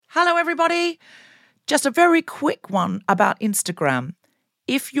Hello, everybody. Just a very quick one about Instagram.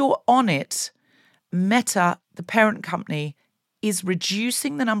 If you're on it, Meta, the parent company, is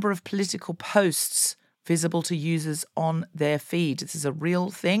reducing the number of political posts visible to users on their feed. This is a real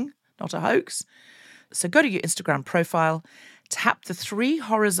thing, not a hoax. So go to your Instagram profile, tap the 3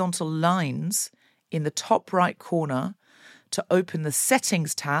 horizontal lines in the top right corner to open the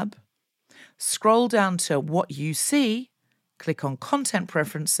Settings tab, scroll down to What You See, click on Content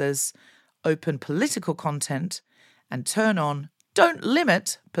Preferences, open Political Content, and turn on Don't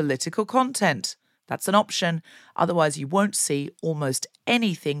Limit Political Content. That's an option. Otherwise, you won't see almost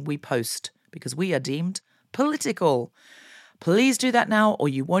anything we post because we are deemed political. Please do that now, or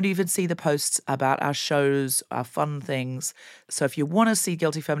you won't even see the posts about our shows, our fun things. So if you want to see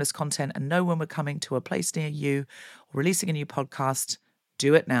Guilty Feminist content and know when we're coming to a place near you or releasing a new podcast,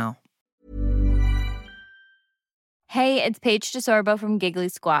 do it now. Hey, it's Paige DeSorbo from Giggly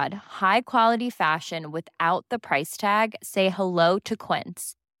Squad. High quality fashion without the price tag. Say hello to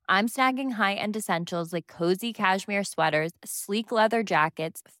Quince. I'm snagging high-end essentials like cozy cashmere sweaters, sleek leather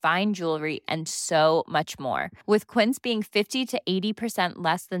jackets, fine jewelry, and so much more. With Quince being 50 to 80%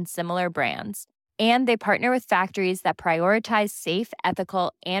 less than similar brands. And they partner with factories that prioritize safe,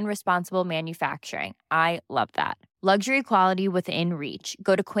 ethical, and responsible manufacturing. I love that. Luxury quality within reach.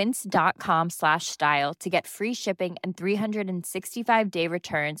 Go to quince.com/style to get free shipping and 365-day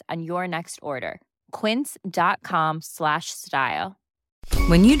returns on your next order. Quince.com/style.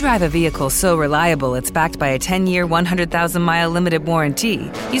 When you drive a vehicle so reliable it's backed by a 10-year, 100,000-mile limited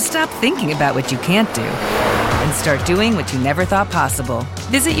warranty, you stop thinking about what you can't do and start doing what you never thought possible.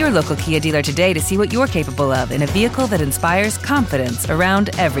 Visit your local Kia dealer today to see what you're capable of in a vehicle that inspires confidence around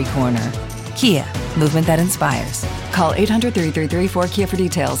every corner. Kia, movement that inspires. Call 800-333-4KIA for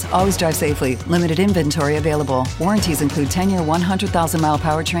details. Always drive safely. Limited inventory available. Warranties include 10-year 100,000-mile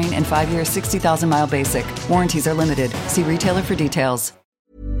powertrain and 5-year 60,000-mile basic. Warranties are limited. See retailer for details.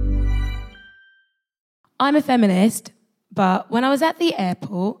 I'm a feminist, but when I was at the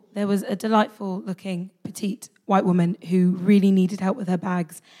airport, there was a delightful-looking, petite white woman who really needed help with her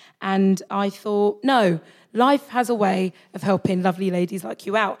bags. And I thought, no, life has a way of helping lovely ladies like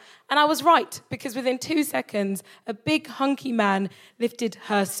you out. And I was right, because within 2 seconds, a big, hunky man lifted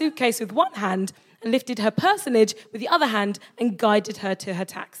her suitcase with one hand and lifted her personage with the other hand and guided her to her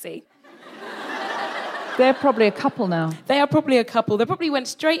taxi. They're probably a couple now. They are probably a couple. They probably went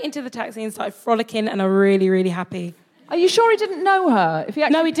straight into the taxi and started frolicking and are really, really happy. Are you sure he didn't know her?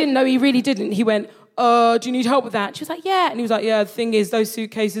 No, he didn't. No, he really didn't. He went, do you need help with that? She was like, yeah. And he was like, yeah, the thing is, those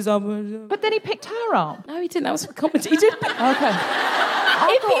suitcases are... But then he picked her up. No, he didn't. That was for comedy. He didn't. Okay.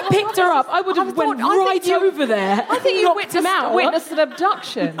 If he picked her up, I would have went right over there. I think you witnessed an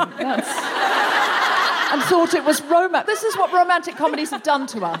abduction. Yes. And thought it was romance. This is what romantic comedies have done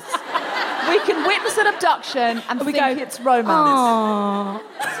to us. We can witness an abduction and think it's romance. Aww.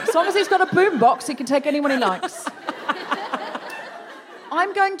 As long as he's got a boombox, he can take anyone he likes.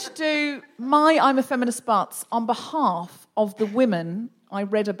 I'm going to do my I'm a Feminist Butts on behalf of the women I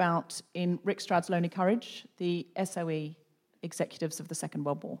read about in Rick Stroud's Lonely Courage, the SOE executives of the Second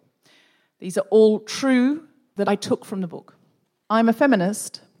World War. These are all true that I took from the book. I'm a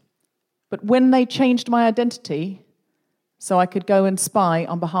feminist, but when they changed my identity so I could go and spy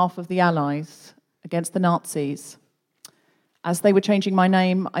on behalf of the Allies against the Nazis, as they were changing my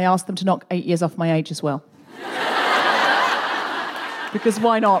name, I asked them to knock 8 years off my age as well. Because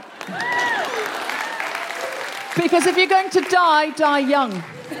why not? Because if you're going to die, die young.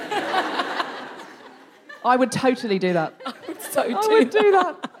 I would totally do that. I would do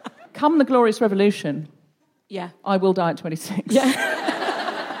that. Come the Glorious Revolution, yeah, I will die at 26. Yeah.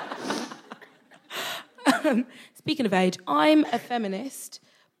 Speaking of age, I'm a feminist,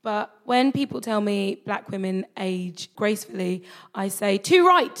 but when people tell me black women age gracefully, I say, too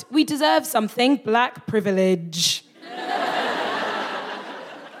right, we deserve something, black privilege.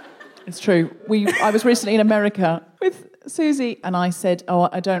 It's true. I was recently in America with Susie, and I said,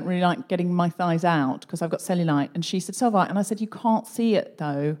 I don't really like getting my thighs out because I've got cellulite. And she said, so have I. And I said, you can't see it,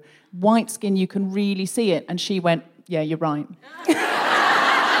 though. White skin, you can really see it. And she went, yeah, you're right.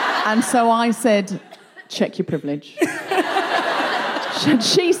 And so I said, check your privilege. And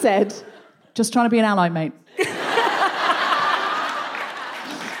she said, just trying to be an ally, mate.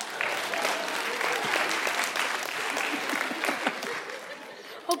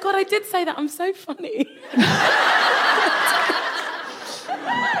 Oh, God, I did say that. I'm so funny.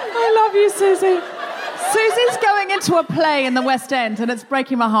 I love you, Susie. Susie's going into a play in the West End, and it's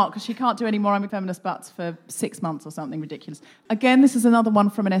breaking my heart because she can't do any more I'm a Feminist Butts for 6 months or something ridiculous. Again, this is another one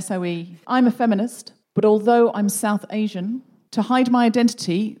from an SOE. I'm a feminist, but although I'm South Asian, To hide my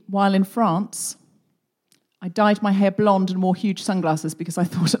identity while in France, I dyed my hair blonde and wore huge sunglasses because I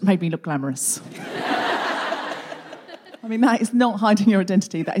thought it made me look glamorous. I mean, that is not hiding your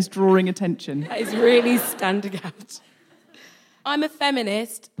identity. That is drawing attention. That is really standing out. I'm a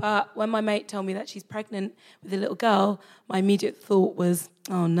feminist, but when my mate told me that she's pregnant with a little girl, my immediate thought was,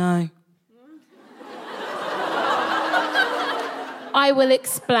 oh no. I will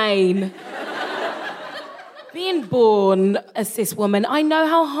explain. Being born a cis woman, I know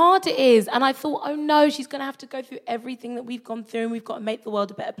how hard it is. And I thought, oh no, she's going to have to go through everything that we've gone through and we've got to make the world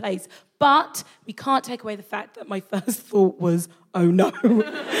a better place. But we can't take away the fact that my first thought was, oh no.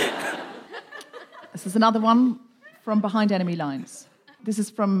 This is another one from Behind Enemy Lines. This is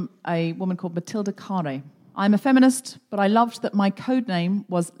from a woman called Matilda Carre. I'm a feminist, but I loved that my code name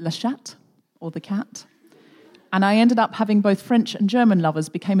was La Chatte, or the cat. And I ended up having both French and German lovers,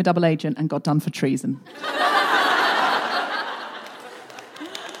 became a double agent, and got done for treason.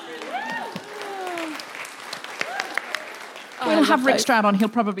 We'll have Rick Stroud on. He'll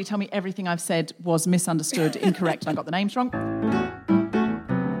probably tell me everything I've said was misunderstood, incorrect, and I got the names wrong.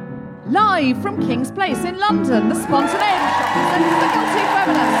 Live from King's Place in London, the spontaneity shop presents The Guilty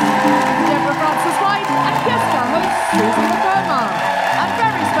Feminist. Deborah Francis-White and guest star host Susan McComa. And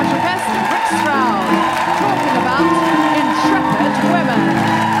very special guest Rick Stroud, talking about Intrepid women.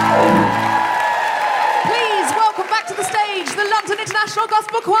 Please welcome back to the stage the London International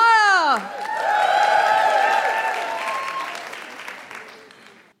Gospel Choir.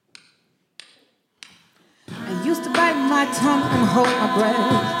 I used to bite my tongue and hold my breath,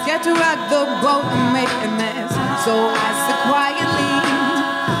 scared to rock the boat and make a mess. So I said quietly,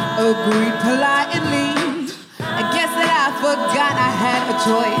 agreed politely. I guess that I forgot I had a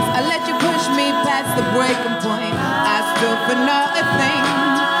choice. I let you push me past the breaking point. I stood for nothing,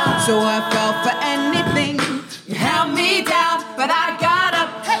 so I fell for anything. You held me down, but I got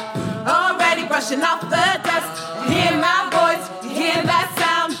up, hey, already brushing off the dust. You hear my voice, you hear that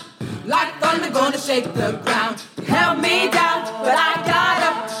sound, like thunder gonna shake the ground. You held me down, but I got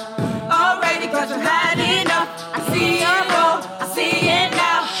up, already cause I had enough. I see it all, I see it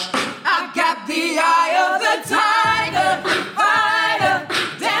now. I got the eye of the tiger, fighter,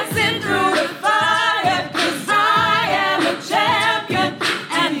 dancing through the fire. Cause I am a champion,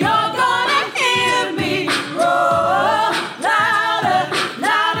 and you're gonna hear me roar louder,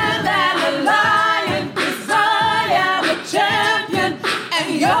 louder than a lion. Cause I am a champion, and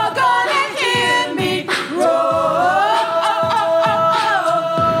you're gonna hear me roar.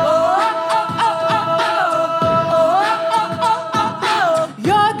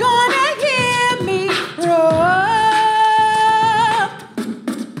 You're gonna hear me roar.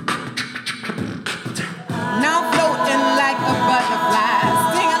 Now floating like a butterfly,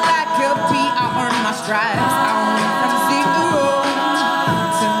 stinging like a bee, I earn my stripes. I went from zero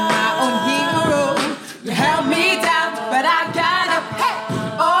to my own hero. You held me down, but I got up, hey,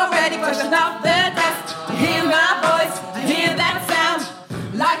 already brushing off the dust. You hear my voice, you hear that sound,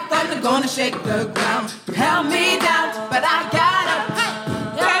 like thunder gonna shake the ground. You held me down, but I got up, hey,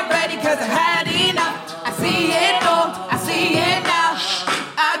 get ready cause I had enough. I see it all, I see it now.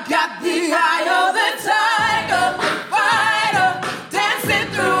 I got the eye of the tiger, fighter, dancing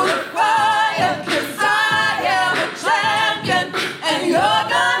through the fire. Cause I am a champion, and you're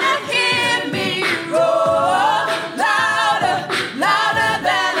gonna hear me roar louder, louder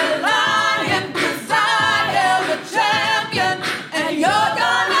than a lion. Cause I am a champion, and you're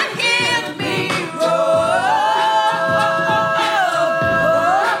gonna hear me roar.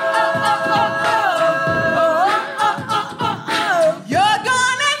 You're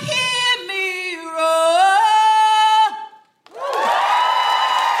gonna hear me roar.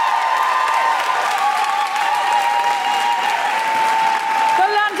 The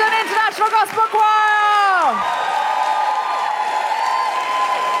London International Gospel Choir.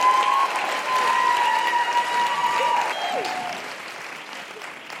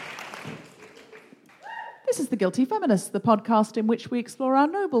 This is The Guilty Feminist, the podcast in which we explore our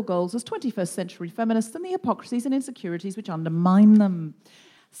noble goals as 21st century feminists and the hypocrisies and insecurities which undermine them.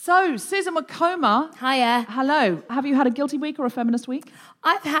 So, Susan Wakoma. Hiya. Hello. Have you had a guilty week or a feminist week?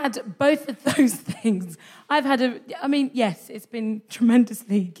 I've had both of those things. Yes, it's been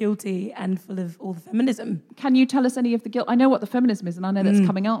tremendously guilty and full of all the feminism. Can you tell us any of the guilt? I know what the feminism is and I know that's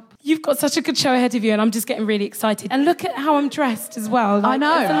coming up. You've got such a good show ahead of you and I'm just getting really excited. And look at how I'm dressed as well. I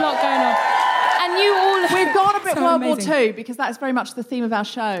know. There's a lot going on. And you all... We've gone a bit so World amazing. War II because that is very much the theme of our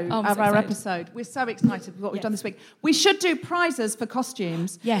show, I'm of so our excited. episode. We're so excited with what we've done this week. We should do prizes for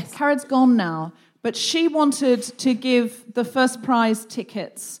costumes. Yes. Karen's gone now, but she wanted to give the first prize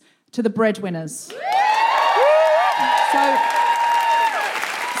tickets to the breadwinners. So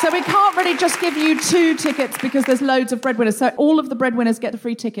So we can't really just give you 2 tickets because there's loads of breadwinners. So all of the breadwinners get a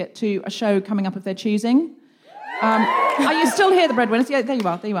free ticket to a show coming up of their choosing. Are you still here, the breadwinners? Yeah, there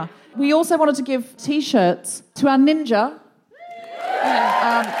you are. We also wanted to give T-shirts to our ninja,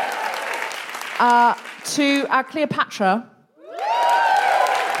 to our Cleopatra,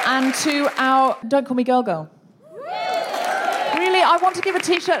 and to our Don't Call Me Girl. Really, I want to give a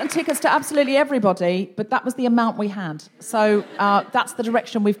T-shirt and tickets to absolutely everybody, but that was the amount we had. So that's the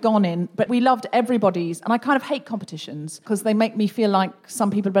direction we've gone in. But we loved everybody's, and I kind of hate competitions because they make me feel like some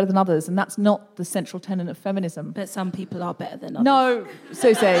people are better than others, and that's not the central tenet of feminism. But some people are better than others. No,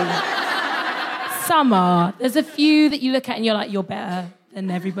 Susie. Some are. There's a few that you look at and you're like, you're better than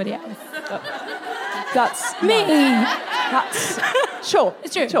everybody else. That's me. That's sure.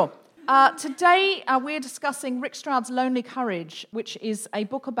 It's true. Sure. Today, we're discussing Rick Stroud's Lonely Courage, which is a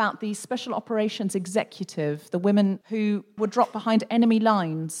book about the Special Operations Executive, the women who were dropped behind enemy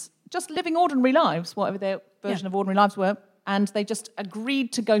lines, just living ordinary lives, whatever their version of ordinary lives were, and they just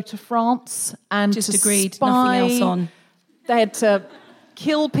agreed to go to France and Just to agreed, spy. nothing else on. They had to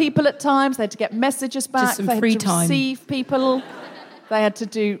kill people at times, they had to get messages back, Just some they had free to time. receive people, they had to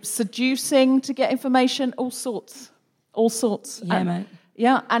do seducing to get information, all sorts. Yeah, mate.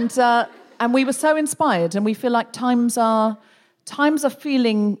 Yeah, and we were so inspired, and we feel like times are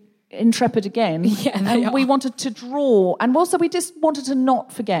feeling intrepid again. Yeah, they and we are. wanted to draw, and also we just wanted to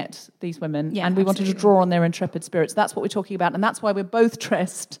not forget these women, Yeah, and we wanted to absolutely. draw on their intrepid spirits. That's what we're talking about, and that's why we're both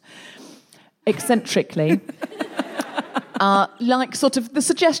dressed eccentrically, like sort of the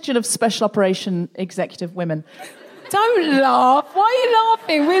suggestion of special operation executive women. Don't laugh. Why are you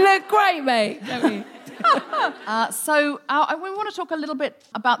laughing? We look great, mate. Don't we? So we want to talk a little bit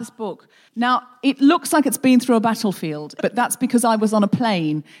about this book. Now, it looks like it's been through a battlefield, but that's because I was on a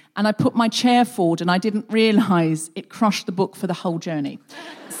plane and I put my chair forward and I didn't realise it crushed the book for the whole journey.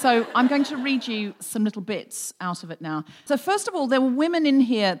 So I'm going to read you some little bits out of it now. So first of all, there were women in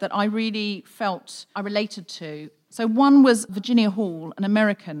here that I really felt I related to. So one was Virginia Hall, an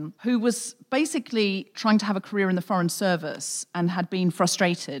American, who was basically trying to have a career in the Foreign Service and had been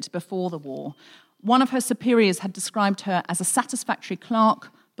frustrated before the war. One of her superiors had described her as a satisfactory clerk,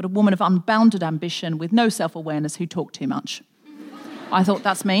 but a woman of unbounded ambition with no self-awareness who talked too much. I thought,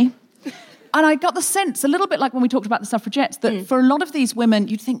 that's me. And I got the sense, a little bit like when we talked about the suffragettes, that for a lot of these women,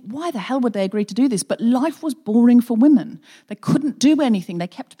 you'd think, why the hell would they agree to do this? But life was boring for women. They couldn't do anything. They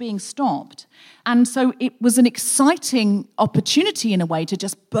kept being stopped. And so it was an exciting opportunity, in a way, to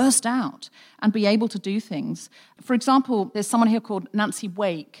just burst out and be able to do things. For example, there's someone here called Nancy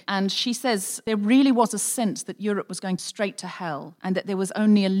Wake, and she says there really was a sense that Europe was going straight to hell and that there was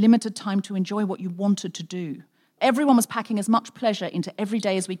only a limited time to enjoy what you wanted to do. Everyone was packing as much pleasure into every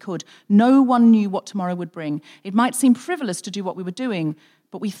day as we could. No one knew what tomorrow would bring. It might seem frivolous to do what we were doing,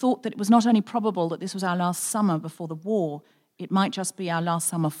 but we thought that it was not only probable that this was our last summer before the war, it might just be our last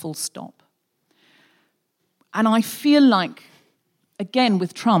summer full stop. And I feel like, again,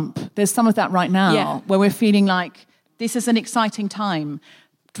 with Trump, there's some of that right now, where we're feeling like this is an exciting time.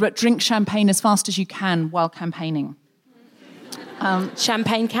 Drink champagne as fast as you can while campaigning.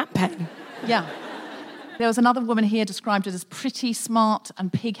 Champagne campaign. Yeah. There was another woman here described as pretty, smart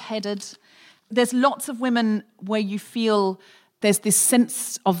and pig-headed. There's lots of women where you feel there's this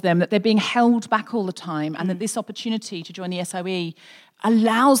sense of them, that they're being held back all the time, and that this opportunity to join the SOE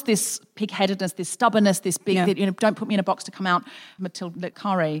allows this pig-headedness, this stubbornness, this big, don't put me in a box to come out. Matilda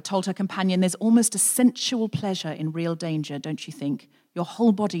Carre told her companion, there's almost a sensual pleasure in real danger, don't you think? Your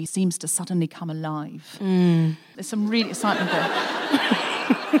whole body seems to suddenly come alive. There's some really excitement there.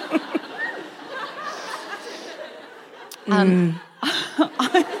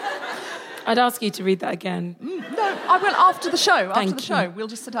 I'd ask you to read that again. No, I will after the show. Thank After the show. We'll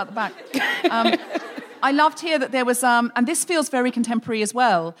just sit out the back. I loved here that there was, and this feels very contemporary as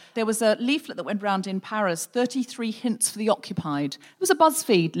well, there was a leaflet that went round in Paris, 33 hints for the occupied. It was a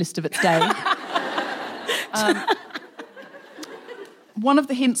BuzzFeed list of its day. One of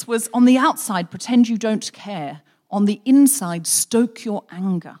the hints was, on the outside, pretend you don't care. On the inside, stoke your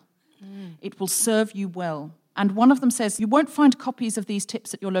anger. It will serve you well. And one of them says, you won't find copies of these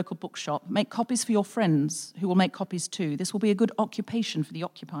tips at your local bookshop. Make copies for your friends, who will make copies too. This will be a good occupation for the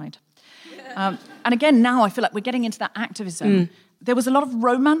occupied. And again, now I feel like we're getting into that activism. There was a lot of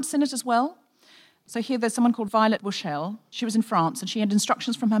romance in it as well. So here there's someone called Violet Bushell. She was in France, and she had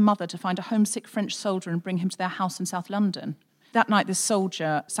instructions from her mother to find a homesick French soldier and bring him to their house in South London. That night, this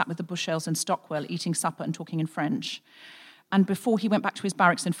soldier sat with the Bushells in Stockwell, eating supper and talking in French. And before he went back to his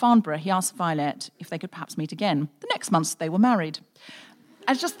barracks in Farnborough, he asked Violet if they could perhaps meet again. The next month, they were married.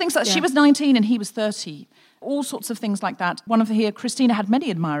 And just things like she was 19 and he was 30. All sorts of things like that. One of the here, Christina had many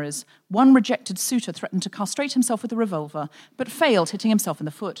admirers. One rejected suitor threatened to castrate himself with a revolver, but failed, hitting himself in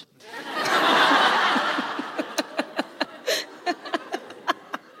the foot.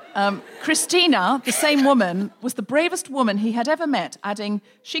 Christina, the same woman, was the bravest woman he had ever met, adding,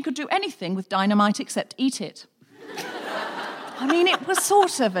 she could do anything with dynamite except eat it. I mean, it was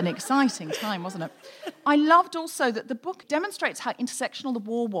sort of an exciting time, wasn't it? I loved also that the book demonstrates how intersectional the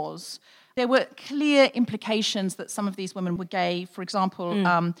war was. There were clear implications that some of these women were gay. For example,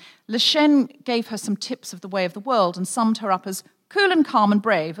 Le Chêne gave her some tips of the way of the world and summed her up as cool and calm and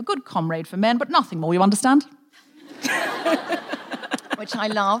brave, a good comrade for men, but nothing more, you understand? Which I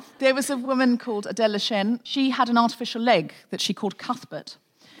love. There was a woman called Adele Le Chêne. She had an artificial leg that she called Cuthbert.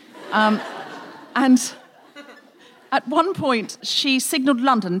 And at one point, she signalled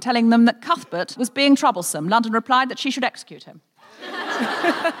London, telling them that Cuthbert was being troublesome. London replied that she should execute him.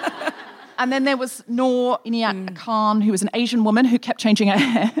 And then there was Noor Inayat Khan, who was an Asian woman who kept changing her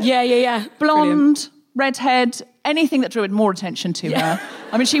hair. Yeah. Blonde, redhead, anything that drew more attention to her.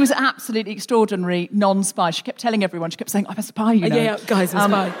 I mean, she was absolutely extraordinary non-spy. She kept telling everyone, she kept saying, I'm a spy, you know. Yeah, guys,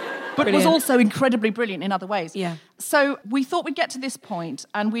 I'm a spy. But was also incredibly brilliant in other ways. Yeah. So we thought we'd get to this point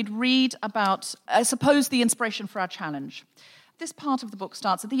and we'd read about, I suppose, the inspiration for our challenge. This part of the book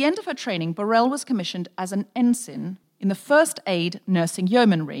starts, at the end of her training, Burrell was commissioned as an ensign in the First Aid Nursing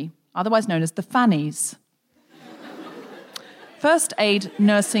Yeomanry, otherwise known as the Fannies. First Aid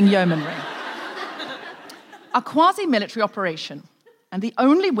Nursing Yeomanry. A quasi-military operation, and the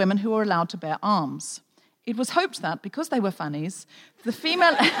only women who were allowed to bear arms. It was hoped that, because they were Fannies, the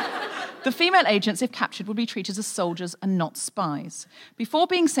female agents, if captured, would be treated as soldiers and not spies. Before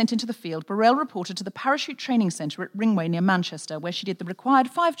being sent into the field, Burrell reported to the Parachute Training Centre at Ringway near Manchester, where she did the required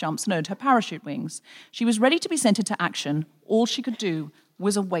 5 jumps and earned her parachute wings. She was ready to be sent into action. All she could do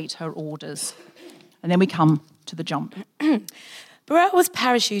was await her orders. And then we come to the jump. Burrell was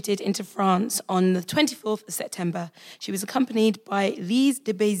parachuted into France on the 24th of September. She was accompanied by Lise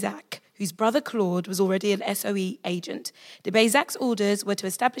de Bézac, whose brother Claude was already an SOE agent. De Bézac's orders were to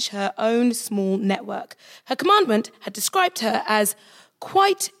establish her own small network. Her commandant had described her as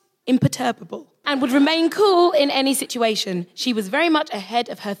quite imperturbable and would remain cool in any situation. She was very much ahead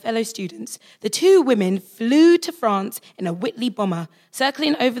of her fellow students. The 2 women flew to France in a Whitley bomber.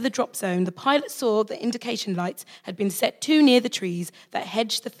 Circling over the drop zone, the pilot saw the indication lights had been set too near the trees that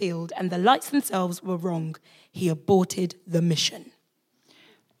hedged the field, and the lights themselves were wrong. He aborted the mission.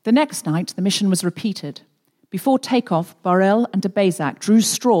 The next night, the mission was repeated. Before takeoff, Burrell and de Bézac drew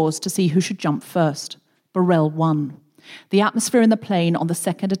straws to see who should jump first. Burrell won. The atmosphere in the plane on the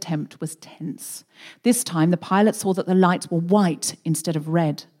second attempt was tense. This time, the pilot saw that the lights were white instead of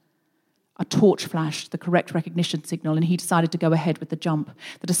red. A torch flashed, the correct recognition signal, and he decided to go ahead with the jump.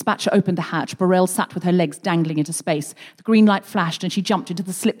 The dispatcher opened the hatch. Burrell sat with her legs dangling into space. The green light flashed, and she jumped into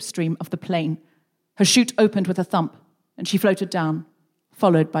the slipstream of the plane. Her chute opened with a thump, and she floated down,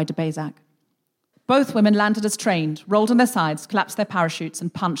 followed by de Bézac. Both women landed as trained, rolled on their sides, collapsed their parachutes,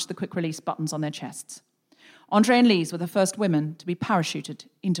 and punched the quick-release buttons on their chests. André and Lise were the first women to be parachuted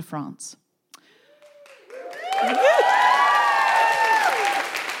into France.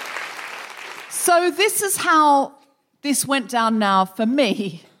 So this is how this went down now for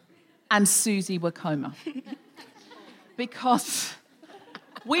me and Susie Wakoma. Because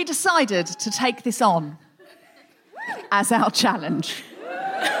we decided to take this on as our challenge.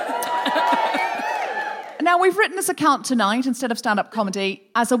 Now, we've written this account tonight, instead of stand-up comedy,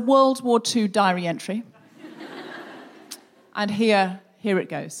 as a World War II diary entry. And here it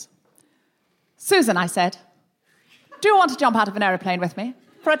goes. Susan, I said, do you want to jump out of an aeroplane with me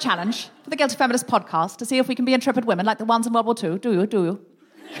for a challenge for the Guilty Feminist podcast to see if we can be intrepid women like the ones in World War II? Do you?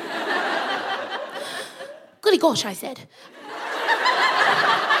 Goody gosh, I said.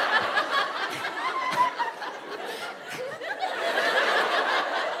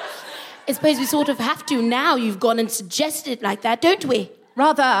 I suppose we sort of have to now. You've gone and suggested it like that, don't we?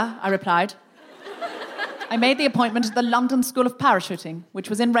 Rather, I replied. I made the appointment at the London School of Parachuting, which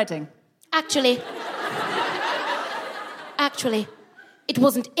was in Reading. Actually, it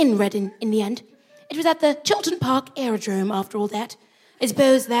wasn't in Reading in the end. It was at the Chiltern Park Aerodrome after all that. I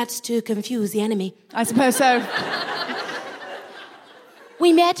suppose that's to confuse the enemy. I suppose so.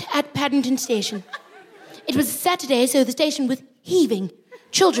 We met at Paddington Station. It was a Saturday, so the station was heaving.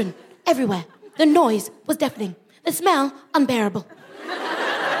 Children everywhere. The noise was deafening. The smell unbearable.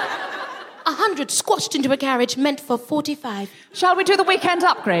 100 squashed into a carriage meant for 45. Shall we do the weekend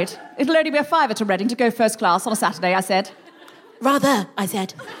upgrade? It'll only be a £5 to Reading to go first class on a Saturday, I said. Rather, I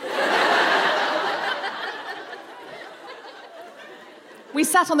said. We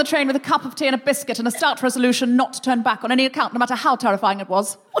sat on the train with a cup of tea and a biscuit and a stout resolution not to turn back on any account, no matter how terrifying it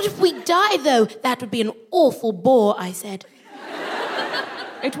was. What if we die, though? That would be an awful bore, I said.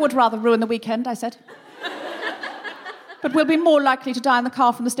 It would rather ruin the weekend, I said. But we'll be more likely to die in the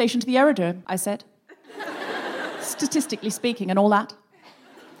car from the station to the aerodrome, I said. Statistically speaking and all that.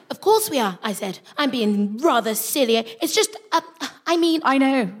 Of course we are, I said. I'm being rather silly. It's just, I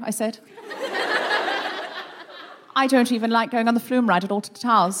know, I said. I don't even like going on the flume ride at Alton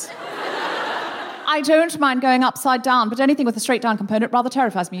Towers. I don't mind going upside down, but anything with a straight down component rather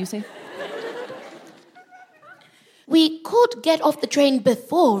terrifies me, you see. We could get off the train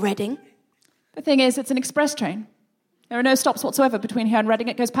before Reading. The thing is, it's an express train. There are no stops whatsoever between here and Reading.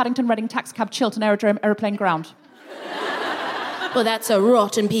 It goes Paddington, Reading, taxicab, Chiltern, aerodrome, aeroplane, ground. Well, that's a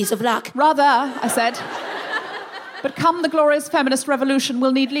rotten piece of luck. Rather, I said. But come the glorious feminist revolution,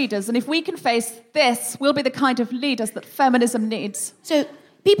 we'll need leaders. And if we can face this, we'll be the kind of leaders that feminism needs. So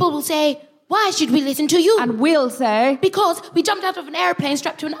people will say, why should we listen to you? And we'll say... Because we jumped out of an aeroplane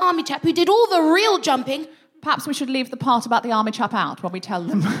strapped to an army chap who did all the real jumping. Perhaps we should leave the part about the army chap out when we tell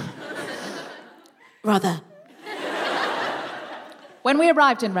them. Rather. When we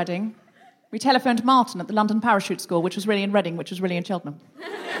arrived in Reading, we telephoned Martin at the London Parachute School, which was really in Reading, which was really in Cheltenham.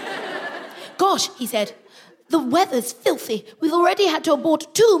 Gosh, he said, the weather's filthy. We've already had to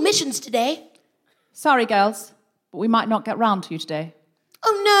abort 2 missions today. Sorry, girls, but we might not get round to you today.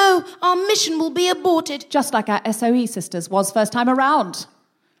 Oh no, our mission will be aborted. Just like our SOE sisters was first time around.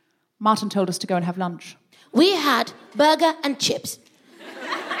 Martin told us to go and have lunch. We had burger and chips.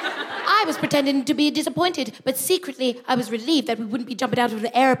 I was pretending to be disappointed, but secretly I was relieved that we wouldn't be jumping out of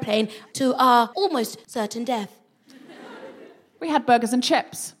the aeroplane to our almost certain death. We had burgers and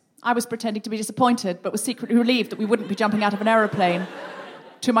chips. I was pretending to be disappointed, but was secretly relieved that we wouldn't be jumping out of an aeroplane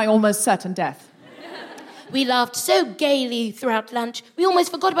to my almost certain death. We laughed so gaily throughout lunch, we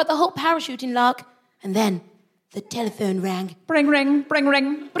almost forgot about the whole parachuting lark. And then the telephone rang. Bring, ring, bring,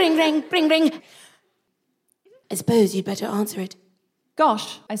 ring. Bring, ring, bring, ring. I suppose you'd better answer it.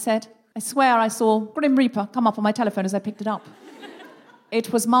 Gosh, I said. I swear I saw Grim Reaper come up on my telephone as I picked it up.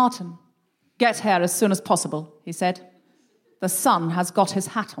 It was Martin. Get here as soon as possible, he said. The sun has got his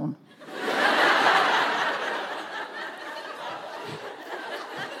hat on.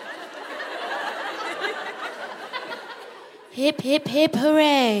 Hip, hip, hip,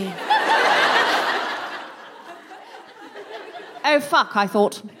 hooray. Oh, fuck, I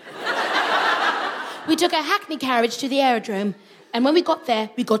thought. We took a hackney carriage to the aerodrome, and when we got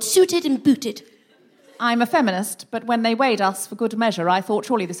there, we got suited and booted. I'm a feminist, but when they weighed us for good measure, I thought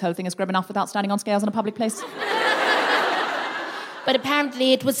surely this whole thing is grim enough without standing on scales in a public place. But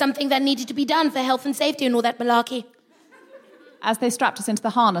apparently it was something that needed to be done for health and safety and all that malarkey. As they strapped us into the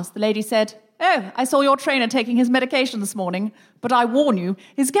harness, the lady said, "Oh, I saw your trainer taking his medication this morning, but I warn you,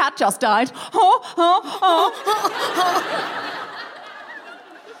 his cat just died."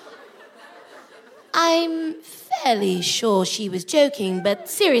 I'm fairly sure she was joking, but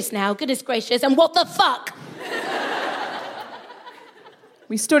serious now, goodness gracious, and what the fuck?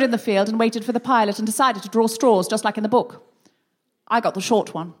 We stood in the field and waited for the pilot and decided to draw straws, just like in the book. I got the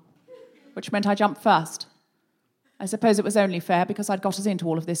short one, which meant I jumped first. I suppose it was only fair because I'd got us into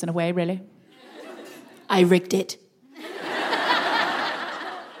all of this in a way, really. I rigged it.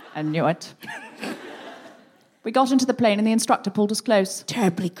 I knew it. We got into the plane and the instructor pulled us close.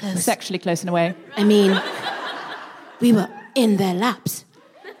 Terribly close. Sexually close in a way. I mean, we were in their laps.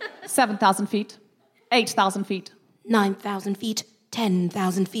 7,000 feet, 8,000 feet. 9,000 feet,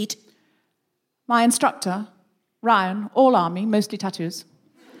 10,000 feet. My instructor, Ryan, all army, mostly tattoos,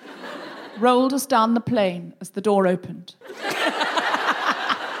 rolled us down the plane as the door opened.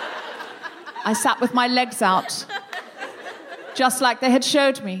 I sat with my legs out, just like they had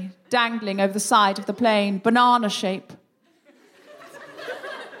showed me, dangling over the side of the plane, banana shape.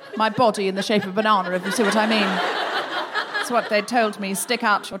 My body in the shape of a banana, if you see what I mean. That's what they told me, stick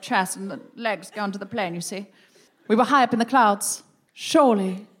out your chest and the legs go onto the plane, you see. We were high up in the clouds.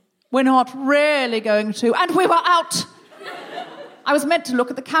 Surely we're not really going to. And we were out. I was meant to look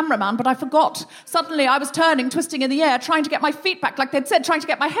at the cameraman, but I forgot. Suddenly I was turning, twisting in the air, trying to get my feet back like they'd said, trying to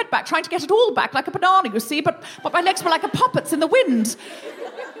get my head back, trying to get it all back like a banana, you see, but my legs were like a puppets in the wind.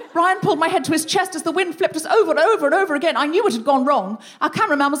 Ryan pulled my head to his chest as the wind flipped us over and over and over again. I knew it had gone wrong. Our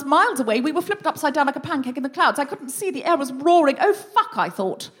cameraman was miles away. We were flipped upside down like a pancake in the clouds. I couldn't see. The air was roaring. Oh, fuck, I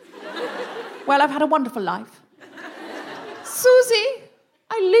thought. Well, I've had a wonderful life. Susie,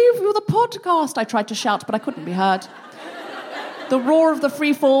 I leave you the podcast, I tried to shout, but I couldn't be heard. The roar of the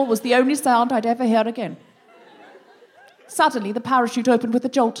free fall was the only sound I'd ever hear again. Suddenly, the parachute opened with a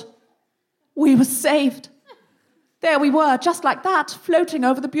jolt. We were saved. There we were, just like that, floating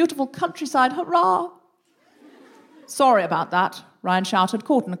over the beautiful countryside. Hurrah! Sorry about that, Ryan shouted,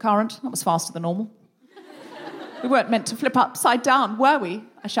 caught in a current. That was faster than normal. We weren't meant to flip upside down, were we?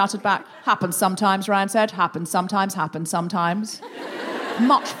 I shouted back. Happens sometimes, Ryan said. Happens sometimes.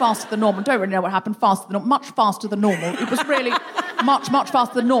 Much faster than normal. Don't really know what happened. Faster than normal. Much faster than normal. It was really much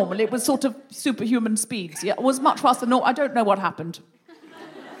faster than normal. It was sort of superhuman speeds. Yeah, it was much faster than normal. I don't know what happened.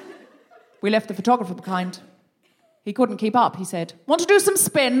 We left the photographer behind. He couldn't keep up, he said. Want to do some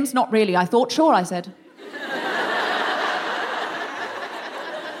spins? Not really, I thought. Sure, I said.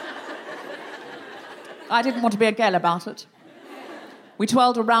 I didn't want to be a girl about it. We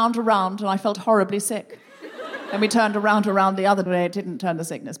twirled around, and I felt horribly sick. Then we turned around the other way. It didn't turn the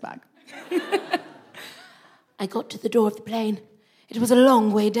sickness back. I got to the door of the plane. It was a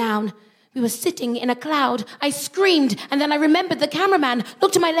long way down. We were sitting in a cloud. I screamed, and then I remembered the cameraman,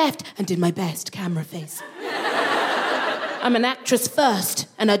 looked to my left, and did my best camera face. I'm an actress first,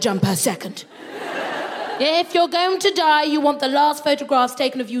 and a jumper second. If you're going to die, you want the last photographs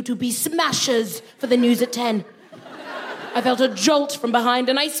taken of you to be smashers for the news at 10. I felt a jolt from behind,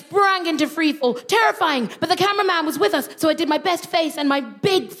 and I sprang into freefall. Terrifying, but the cameraman was with us, so I did my best face and my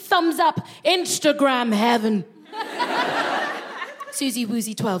big thumbs up. Instagram heaven. Susie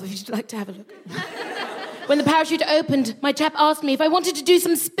Woozy 12, if you'd like to have a look. When the parachute opened, my chap asked me if I wanted to do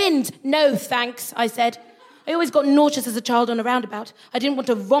some spins. No, thanks, I said. I always got nauseous as a child on a roundabout. I didn't want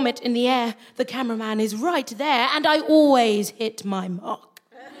to vomit in the air. The cameraman is right there, and I always hit my mark.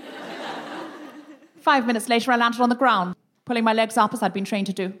 5 minutes later, I landed on the ground, pulling my legs up as I'd been trained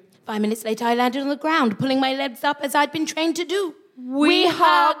to do. 5 minutes later, I landed on the ground, pulling my legs up as I'd been trained to do. We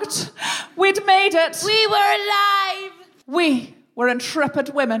hugged. We'd made it. We were alive. We were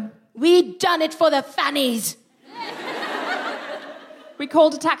intrepid women. We'd done it for the fannies. We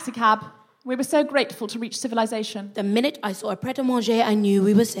called a taxicab. We were so grateful to reach civilization. The minute I saw a pret-a-manger, I knew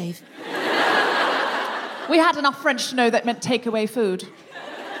we were safe. We had enough French to know that meant takeaway food.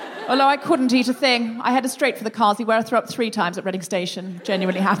 Although I couldn't eat a thing, I headed straight for the Kazi, where I threw up 3 times at Reading Station.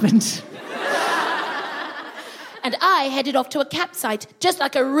 Genuinely happened. And I headed off to a campsite, just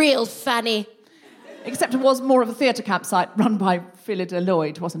like a real fanny. Except it was more of a theatre campsite run by Philida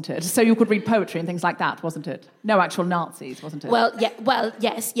Lloyd, wasn't it? So you could read poetry and things like that, wasn't it? No actual Nazis, wasn't it?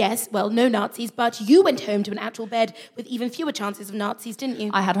 Yes. Well, no Nazis, but you went home to an actual bed with even fewer chances of Nazis, didn't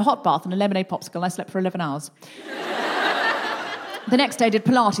you? I had a hot bath and a lemonade popsicle, and I slept for 11 hours. The next day I did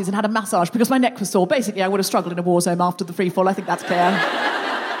Pilates and had a massage because my neck was sore. Basically, I would have struggled in a war zone after the free fall. I think that's clear.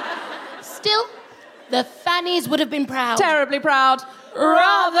 Still, the fannies would have been proud. Terribly proud.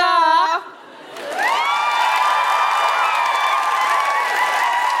 Rather.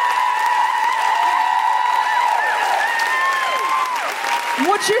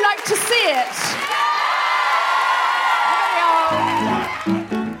 Would you like to see it?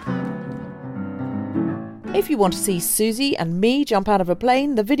 If you want to see Susie and me jump out of a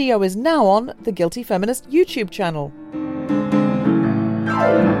plane, the video is now on the Guilty Feminist YouTube channel.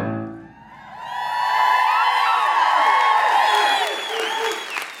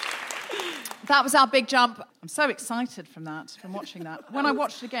 That was our big jump. I'm so excited from watching that. When I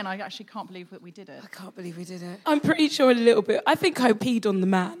watched it again, I actually can't believe that we did it. I can't believe we did it. I'm pretty sure a little bit. I think I peed on the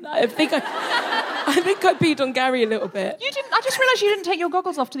man. I think I peed on Gary a little bit. You didn't. I just realised you didn't take your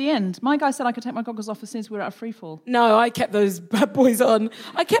goggles off to the end. My guy said I could take my goggles off as soon as we were at a free fall. No, I kept those bad boys on.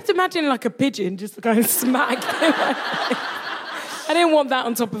 I kept imagining like a pigeon just going smack. I didn't want that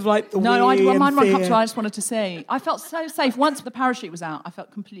on top of like the mine went up to. I just wanted to say I felt so safe once the parachute was out. I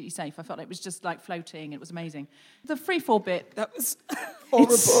felt completely safe. I felt it was just like floating. It was amazing. The free fall bit, that was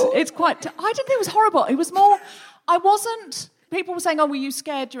horrible. It's quite. I didn't think it was horrible. It was more. I wasn't. People were saying, "Oh, were you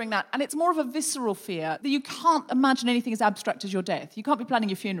scared during that?" And it's more of a visceral fear that you can't imagine anything as abstract as your death. You can't be planning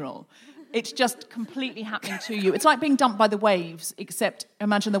your funeral. It's just completely happening to you. It's like being dumped by the waves, except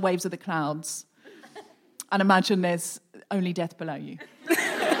imagine the waves are the clouds, and imagine there's only death below you.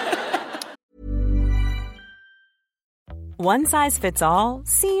 One size fits all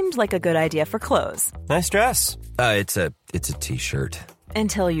seemed like a good idea for clothes. Nice dress. It's a t-shirt.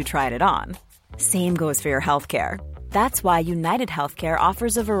 Until you tried it on. Same goes for your healthcare. That's why United Healthcare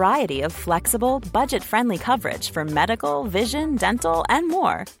offers a variety of flexible, budget-friendly coverage for medical, vision, dental, and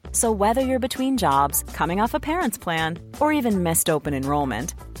more. So whether you're between jobs, coming off a parent's plan, or even missed open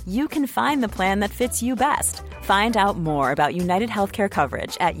enrollment, you can find the plan that fits you best. Find out more about United Healthcare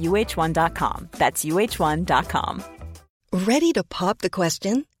coverage at uh1.com. That's uh1.com. Ready to pop the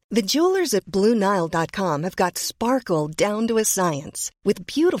question? The jewelers at BlueNile.com have got sparkle down to a science with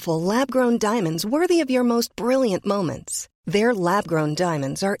beautiful lab-grown diamonds worthy of your most brilliant moments. Their lab-grown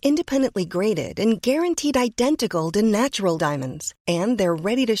diamonds are independently graded and guaranteed identical to natural diamonds. And they're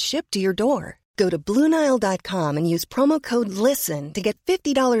ready to ship to your door. Go to BlueNile.com and use promo code LISTEN to get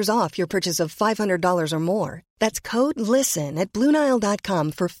 $50 off your purchase of $500 or more. That's code LISTEN at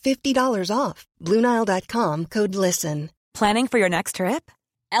BlueNile.com for $50 off. BlueNile.com, code LISTEN. Planning for your next trip?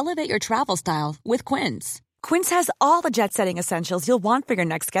 Elevate your travel style with Quince. Quince has all the jet-setting essentials you'll want for your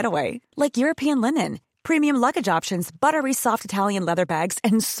next getaway, like European linen, premium luggage options, buttery soft Italian leather bags,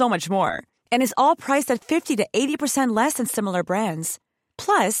 and so much more. And is all priced at 50 to 80% less than similar brands.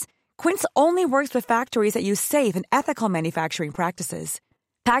 Plus, Quince only works with factories that use safe and ethical manufacturing practices.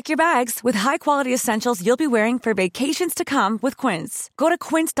 Pack your bags with high-quality essentials you'll be wearing for vacations to come with Quince. Go to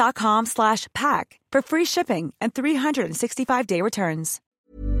quince.com/pack for free shipping and 365-day returns.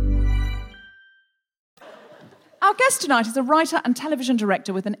 Our guest tonight is a writer and television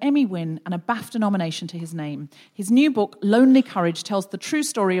director with an Emmy win and a BAFTA nomination to his name. His new book, Lonely Courage, tells the true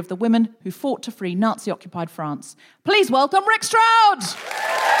story of the women who fought to free Nazi-occupied France. Please welcome Rick Stroud!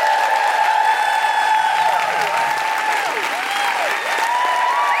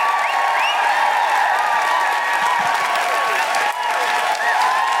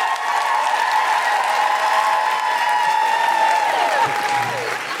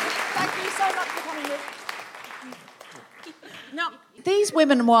 These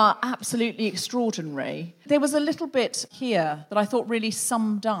women were absolutely extraordinary. There was a little bit here that I thought really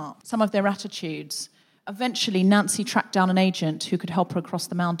summed up some of their attitudes. Eventually, Nancy tracked down an agent who could help her across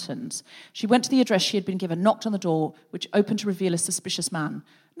the mountains. She went to the address she had been given, knocked on the door, which opened to reveal a suspicious man.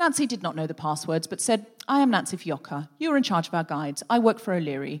 Nancy did not know the passwords, but said, "I am Nancy Fiocca. You are in charge of our guides. I work for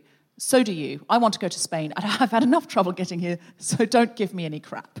O'Leary. So do you. I want to go to Spain. I've had enough trouble getting here, so don't give me any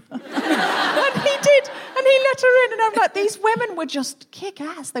crap." And he did. And he let her in. And I'm like, these women were just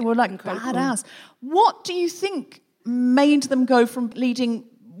kick-ass. They were like badass. What do you think made them go from leading,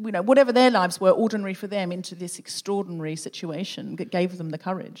 whatever their lives were, ordinary for them, into this extraordinary situation that gave them the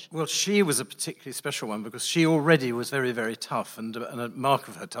courage? Well, she was a particularly special one because she already was very, very tough. And a mark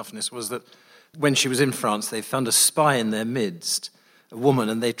of her toughness was that when she was in France, they found a spy in their midst, a woman,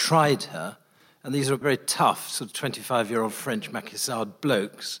 and they tried her. And these were very tough, sort of 25-year-old French maquisard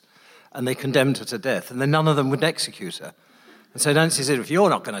blokes. And they condemned her to death. And then none of them would execute her. And so Nancy said, "If you're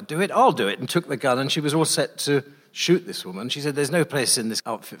not going to do it, I'll do it," and took the gun. And she was all set to shoot this woman. She said, "There's no place in this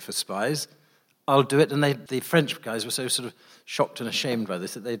outfit for spies. I'll do it." And the French guys were so sort of shocked and ashamed by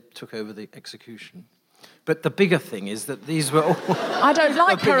this that they took over the execution. But the bigger thing is that these were all... I don't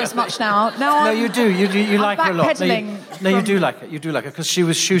like her as much now. No, you do. You like her a lot. Backpedaling. You do like her. You do like her because she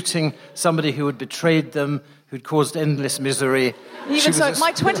was shooting somebody who had betrayed them, who'd caused endless misery. Even so,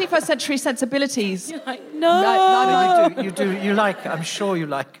 my 21st century sensibilities... You're like, no! You do. You like her. I'm sure you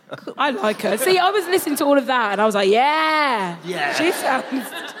like her. I like her. See, I was listening to all of that and I was like, yeah! She sounds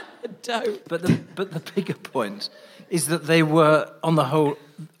dope. But the bigger point is that they were, on the whole,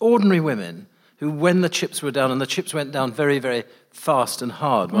 ordinary women who, when the chips were down, and the chips went down very, very fast and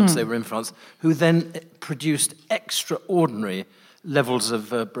hard once they were in France, who then produced extraordinary levels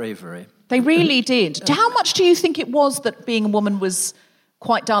of bravery. They really did. How much do you think it was that being a woman was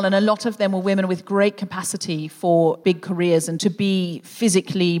quite dull, and a lot of them were women with great capacity for big careers and to be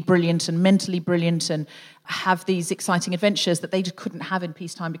physically brilliant and mentally brilliant and have these exciting adventures that they just couldn't have in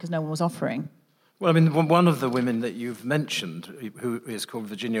peacetime because no one was offering? Well, I mean, one of the women that you've mentioned, who is called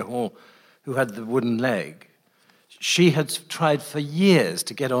Virginia Hall, who had the wooden leg, she had tried for years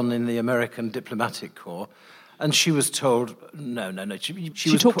to get on in the American diplomatic corps, and she was told, no.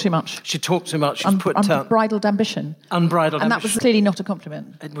 She talked too much. She talked too much. She was put down. Unbridled ambition. Unbridled and ambition. And that was clearly not a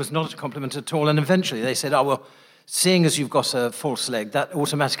compliment. It was not a compliment at all. And eventually they said, "Oh, well, seeing as you've got a false leg, that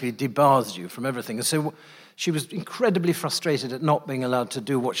automatically debars you from everything." And so she was incredibly frustrated at not being allowed to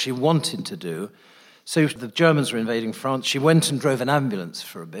do what she wanted to do. So the Germans were invading France. She went and drove an ambulance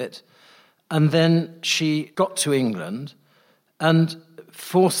for a bit. And then she got to England and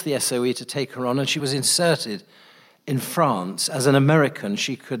forced the SOE to take her on, and she was inserted in France. As an American,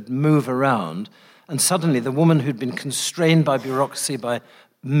 she could move around, and suddenly the woman who'd been constrained by bureaucracy, by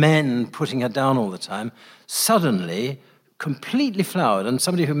men putting her down all the time, suddenly completely flowered. And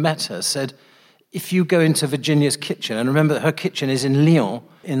somebody who met her said, "If you go into Virginia's kitchen," and remember that her kitchen is in Lyon,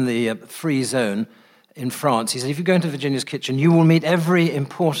 in the free zone in France, he said, "If you go into Virginia's kitchen, you will meet every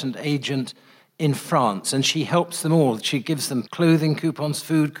important agent in France," and she helps them all. She gives them clothing coupons,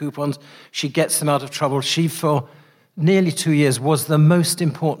 food coupons. She gets them out of trouble. She, for nearly 2 years, was the most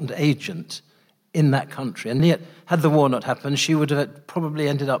important agent in that country. And yet, had the war not happened, she would have probably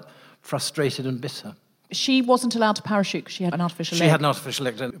ended up frustrated and bitter. She wasn't allowed to parachute because she had an artificial leg. She had an artificial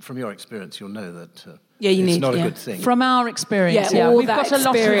leg. From your experience, you'll know that it's not a good thing. From our experience, we've got a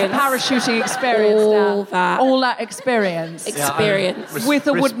lot of parachuting experience all that experience. With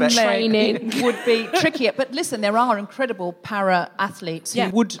a wooden leg, it would be trickier. But listen, there are incredible para-athletes who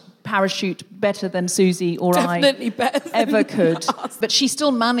would parachute better than Susie or Definitely I ever could. But she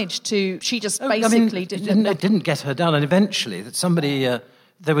still managed to. She just basically didn't. It didn't get her down, and eventually, that somebody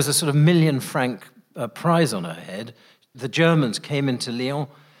there was a sort of £1 million prize on her head. The Germans came into Lyon.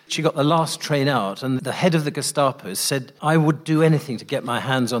 She got the last train out, and the head of the Gestapo said, "I would do anything to get my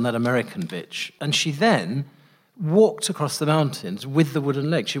hands on that American bitch." And she then walked across the mountains with the wooden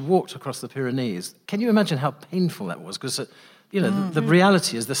leg. She walked across the Pyrenees. Can you imagine how painful that was? Because, the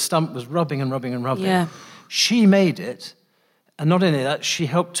reality is the stump was rubbing and rubbing and rubbing. Yeah. She made it, and not only that, she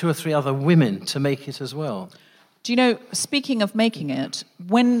helped 2 or 3 other women to make it as well. Do you know, speaking of making it,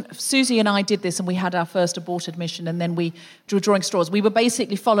 when Susie and I did this and we had our first aborted mission and then we drew drawing straws, we were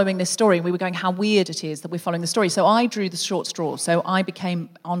basically following this story and we were going, how weird it is that we're following the story. So I drew the short straw. So I became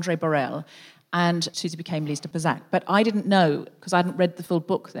André Borel and Susie became Lise de Pazac. But I didn't know, because I hadn't read the full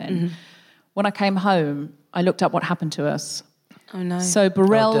book then. Mm-hmm. When I came home, I looked up what happened to us. Oh, no. So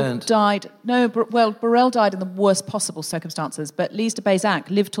Borel died... Borel died in the worst possible circumstances, but Lise de Bézac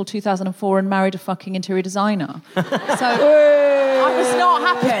lived till 2004 and married a fucking interior designer. So I was not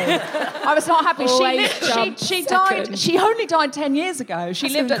happy. She died... She only died 10 years ago. She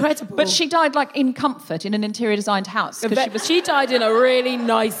lived incredible. But she died, in comfort in an interior designed house. She died in a really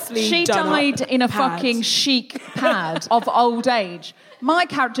nicely She died in a fucking chic pad of old age. My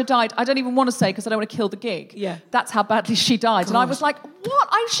character died, I don't even want to say because I don't want to kill the gig. Yeah. That's how badly she died. And I was like, what?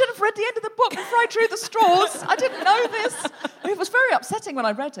 I should have read the end of the book before I drew the straws. I didn't know this. It was very upsetting when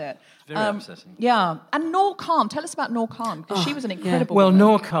I read it. Very upsetting. Yeah. And Noor Khan. Tell us about Noor Khan, because she was an incredible Well, woman.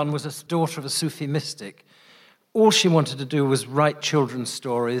 Noor Khan was a daughter of a Sufi mystic. All she wanted to do was write children's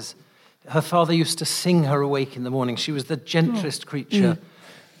stories. Her father used to sing her awake in the morning. She was the gentlest creature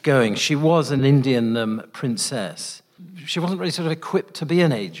going. She was an Indian princess. She wasn't really sort of equipped to be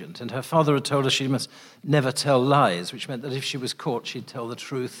an agent, and her father had told her she must never tell lies, which meant that if she was caught, she'd tell the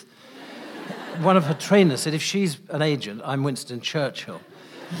truth. One of her trainers said, if she's an agent, I'm Winston Churchill.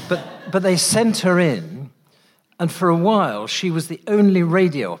 But they sent her in, and for a while, she was the only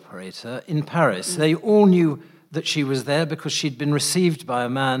radio operator in Paris. They all knew that she was there because she'd been received by a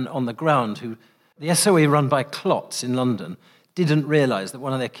man on the ground who, the SOE run by Klotz in London, didn't realise that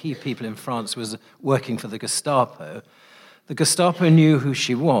one of their key people in France was working for the Gestapo. The Gestapo knew who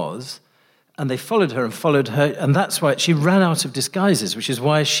she was, and they followed her, and that's why she ran out of disguises, which is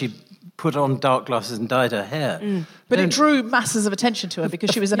why she put on dark glasses and dyed her hair. But it drew masses of attention to her because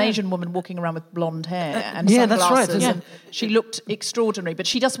she was an Asian woman walking around with blonde hair and that's sunglasses. right. And she looked extraordinary, but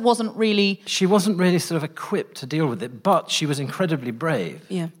she just wasn't really... She wasn't really sort of equipped to deal with it, but she was incredibly brave.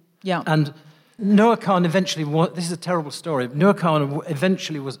 Yeah. And Noor Khan eventually... This is a terrible story. Noor Khan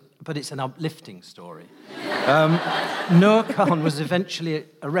eventually was... But it's an uplifting story. Noor Khan was eventually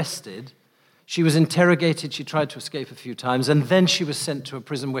arrested. She was interrogated. She tried to escape a few times. And then she was sent to a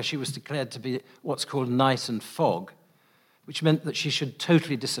prison where she was declared to be what's called night and fog, which meant that she should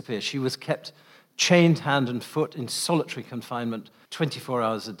totally disappear. She was kept chained hand and foot in solitary confinement 24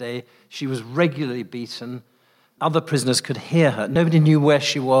 hours a day. She was regularly beaten. Other prisoners could hear her. Nobody knew where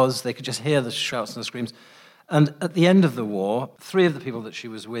she was. They could just hear the shouts and the screams. And at the end of the war, 3 of the people that she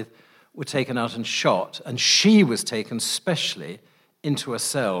was with were taken out and shot, and she was taken specially into a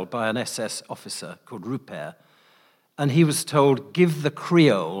cell by an SS officer called Rupert, and he was told, give the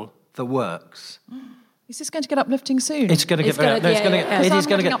Creole the works. Is this going to get uplifting soon? It's going to get very... It's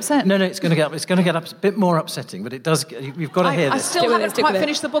going to get upset. No, it's going to get a bit more upsetting, but it does... You've got to hear this. I still haven't quite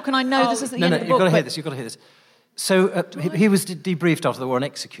finished the book, and I know this is the end of the book. You've got to hear this. So he was debriefed after the war and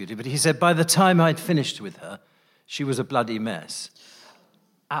executed, but he said, by the time I'd finished with her, she was a bloody mess.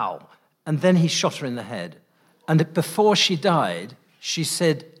 Ow. And then he shot her in the head. And before she died, she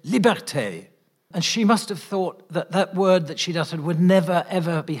said, liberté. And she must have thought that that word that she'd uttered would never,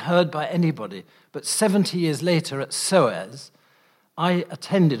 ever be heard by anybody. But 70 years later at SOAS, I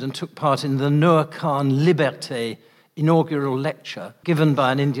attended and took part in the Noor Khan Liberté inaugural lecture given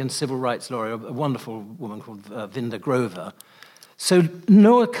by an Indian civil rights lawyer, a wonderful woman called Vinda Grover. So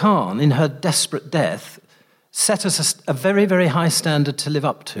Noor Khan, in her desperate death, set us a very, very high standard to live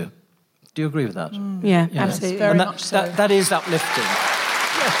up to. Do you agree with that? Yeah, absolutely. Very much so. That is uplifting.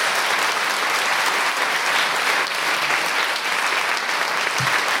 Yes.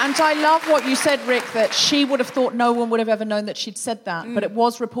 And I love what you said, Rick, that she would have thought no one would have ever known that she'd said that. But it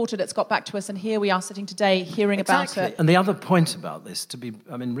was reported, it's got back to us, and here we are sitting today hearing about it. And the other point about this, to be,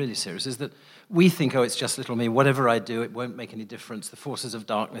 really serious, is that we think, it's just little me, whatever I do, it won't make any difference. The forces of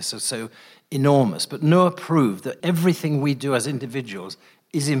darkness are so enormous. But Noah proved that everything we do as individuals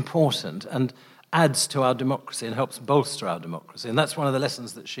is important and adds to our democracy and helps bolster our democracy. And that's one of the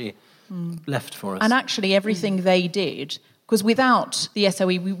lessons that she left for us. And actually everything they did, because without the SOE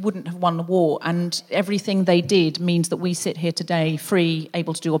we wouldn't have won the war, and everything they did means that we sit here today free,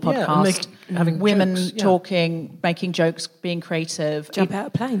 able to do a podcast, having women jokes, talking, making jokes, being creative. Jumping out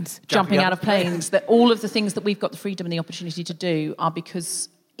of planes. That all of the things that we've got the freedom and the opportunity to do are because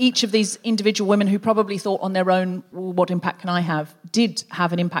each of these individual women who probably thought on their own, what impact can I have, did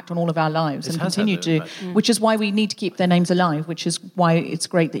have an impact on all of our lives and continue to, which is why we need to keep their names alive, which is why it's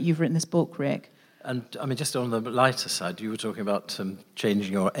great that you've written this book, Rick. And, just on the lighter side, you were talking about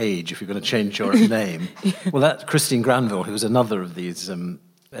changing your age, if you're going to change your name. Well, that Christine Granville, who was another of these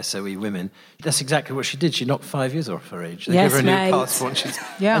SOE women, that's exactly what she did. She knocked 5 years off her age. They gave her a new passport.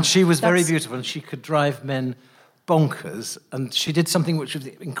 And she was very beautiful, and she could drive men bonkers. And she did something which was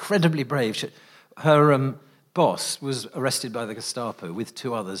incredibly brave. Her boss was arrested by the Gestapo with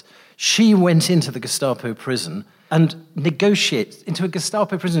 2 others. She went into the Gestapo prison and negotiated into a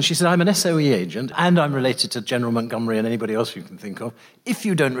Gestapo prison. She said, I'm an SOE agent and I'm related to General Montgomery and anybody else you can think of. If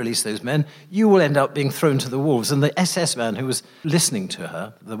you don't release those men, you will end up being thrown to the wolves. And the SS man who was listening to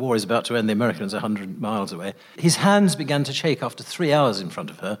her, the war is about to end, the Americans are 100 miles away, his hands began to shake after 3 hours in front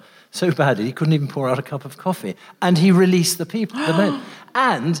of her, so badly he couldn't even pour out a cup of coffee. And he released the people, the men.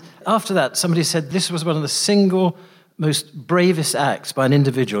 And after that, somebody said this was one of the single most bravest acts by an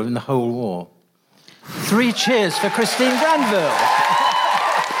individual in the whole war. 3 cheers for Christine Granville.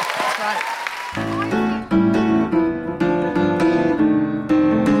 That's right.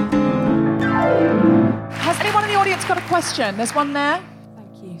 Has anyone in the audience got a question? There's one there.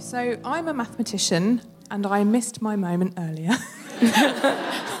 Thank you. So I'm a mathematician and I missed my moment earlier.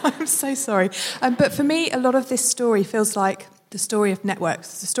 I'm so sorry. But for me, a lot of this story feels like the story of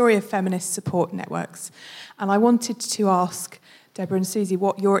networks, the story of feminist support networks. And I wanted to ask Deborah and Susie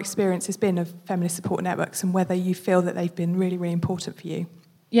what your experience has been of feminist support networks and whether you feel that they've been really, really important for you.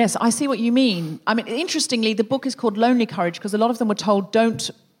 Yes, I see what you mean. Interestingly, the book is called Lonely Courage because a lot of them were told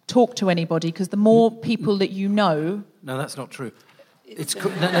don't talk to anybody because the more people that you know... No, that's not true. It's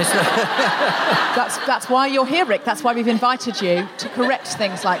not. That's why you're here, Rick. That's why we've invited you to correct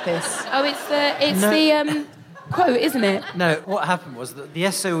things like this. Oh, it's the quote, isn't it? No, what happened was that the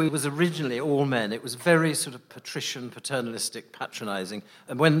SOE was originally all men. It was very sort of patrician, paternalistic, patronising.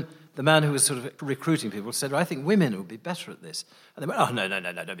 And when the man who was sort of recruiting people said, I think women would be better at this. And they went, no,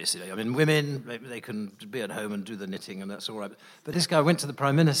 don't be silly. Women, they can be at home and do the knitting and that's all right. But this guy went to the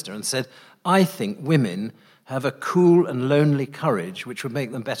Prime Minister and said, I think women have a cool and lonely courage which would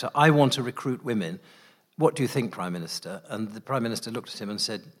make them better. I want to recruit women. What do you think, Prime Minister? And the Prime Minister looked at him and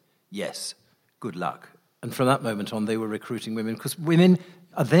said, yes, good luck. And from that moment on, they were recruiting women because women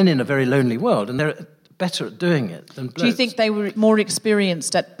are then in a very lonely world and they're better at doing it than blokes. Do you think they were more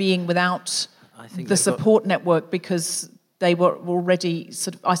experienced at being without the support network because they were already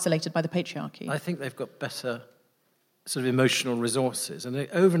sort of isolated by the patriarchy? I think they've got better sort of emotional resources. And they,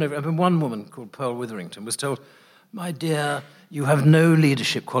 over and over, one woman called Pearl Witherington was told, my dear, you have no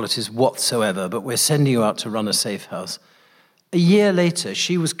leadership qualities whatsoever, but we're sending you out to run a safe house. A year later,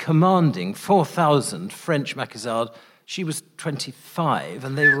 she was commanding 4,000 French maquisards. She was 25,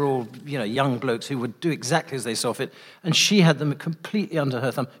 and they were all, young blokes who would do exactly as they saw fit. And she had them completely under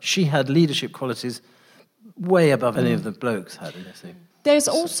her thumb. She had leadership qualities way above any of the blokes had in this thing. There's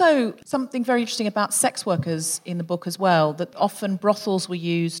also something very interesting about sex workers in the book as well, that often brothels were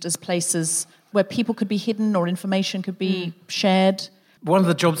used as places where people could be hidden or information could be shared. One of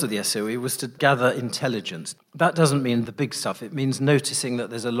the jobs of the SOE was to gather intelligence. That doesn't mean the big stuff. It means noticing that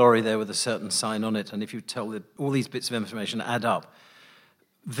there's a lorry there with a certain sign on it, and if you tell that all these bits of information add up.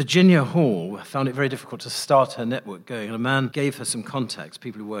 Virginia Hall found it very difficult to start her network going, and a man gave her some contacts,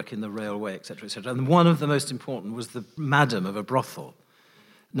 people who work in the railway, etc., etc. And one of the most important was the madam of a brothel.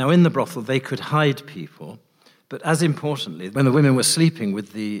 Now, in the brothel, they could hide people, but as importantly, when the women were sleeping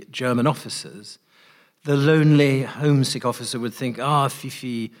with the German officers, the lonely, homesick officer would think,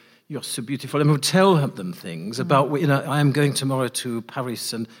 Fifi, you're so beautiful, and would tell them things about, I am going tomorrow to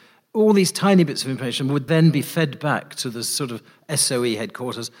Paris, and all these tiny bits of information would then be fed back to the sort of SOE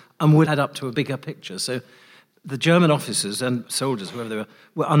headquarters and would add up to a bigger picture. So the German officers and soldiers, whoever they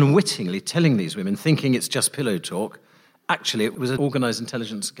were unwittingly telling these women, thinking it's just pillow talk, actually it was an organised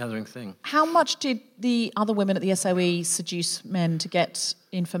intelligence gathering thing. How much did the other women at the SOE seduce men to get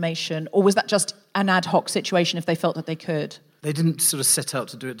information? Or was that just an ad hoc situation if they felt that they could? They didn't sort of set out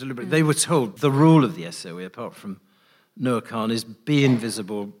to do it deliberately. They were told the rule of the SOE, apart from Noah Khan, is be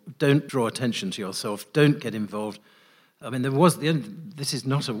invisible, don't draw attention to yourself, don't get involved. I mean, this is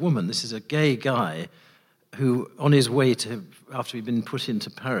not a woman, this is a gay guy who, on his way to, after he'd been put into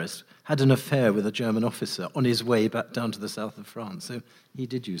Paris, had an affair with a German officer on his way back down to the south of France. So he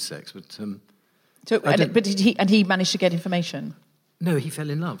did use sex, but... he managed to get information? No, he fell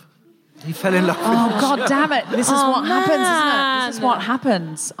in love. He fell in love with Oh, God damn it. This is what happens, isn't it? This is what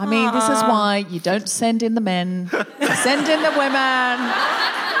happens. I mean, this is why you don't send in the men, send in the women.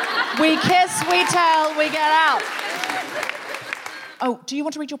 We kiss, we tell, we get out. Oh, do you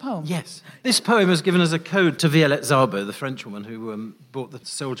want to read your poem? Yes. This poem was given as a code to Violette Szabo, the French woman who brought the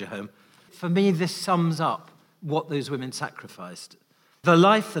soldier home. For me, this sums up what those women sacrificed. The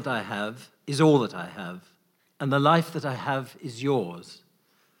life that I have is all that I have, and the life that I have is yours.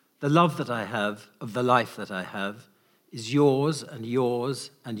 The love that I have of the life that I have is yours and yours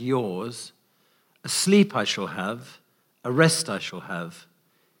and yours. A sleep I shall have, a rest I shall have,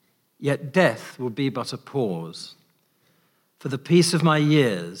 yet death will be but a pause. For the peace of my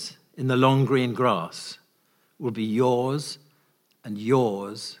years in the long green grass will be yours and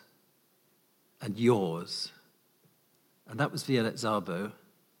yours and yours. And that was Violette Szabo,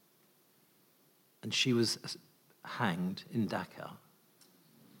 and she was hanged in Dachau.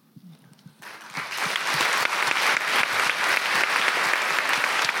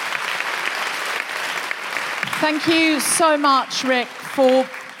 Thank you so much, Rick, for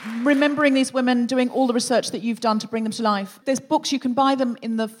remembering these women, doing all the research that you've done to bring them to life. There's books, you can buy them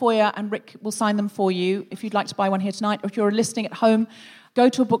in the foyer and Rick will sign them for you if you'd like to buy one here tonight. Or if you're listening at home, go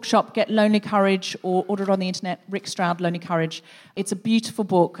to a bookshop, get Lonely Courage, or order it on the internet, Rick Stroud, Lonely Courage. It's a beautiful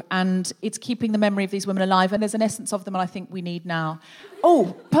book and it's keeping the memory of these women alive, and there's an essence of them and I think we need now.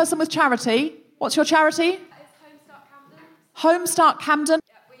 Oh, person with charity. What's your charity? It's Home Start Camden. Home Start Camden.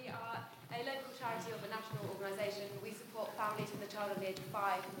 We are a local charity of a national organisation. We support families with a child under the age of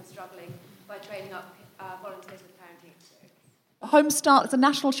 5 who are struggling by training up volunteers with parenting experience. Home Start is a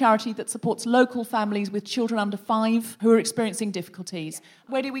national charity that supports local families with children under 5 who are experiencing difficulties.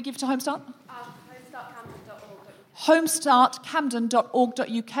 Where do we give to Home Start?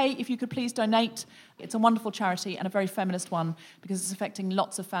 homestartcamden.org.uk. If you could please donate. It's a wonderful charity and a very feminist one because it's affecting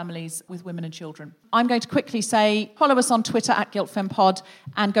lots of families with women and children. I'm going to quickly say, follow us on Twitter @GuiltFemPod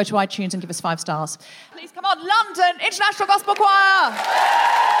and go to iTunes and give us 5 stars. Please come on, London International Gospel Choir!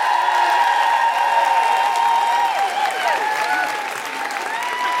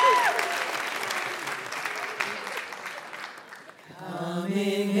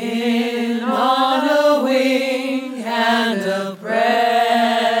 Coming in on a wing and a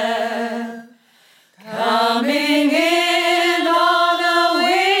prayer. Coming in on a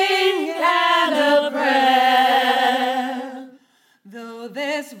wing and a prayer. Though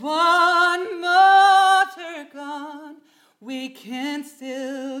there's one martyr gone, we can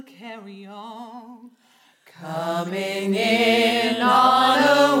still carry on. Coming in on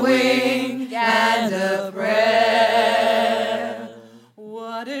a wing and a prayer.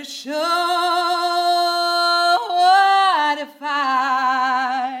 What a show, what a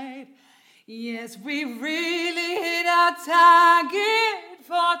fight. Yes, we really hit our target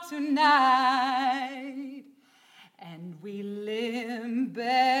for tonight. And we limp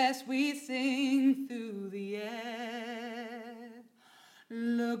as we sing through the air.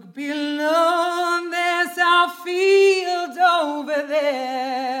 Look below, there's our field over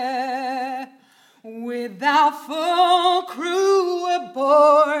there. With our full crew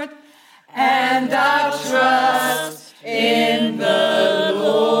aboard and our trust in the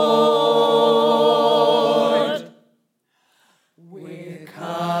Lord. We're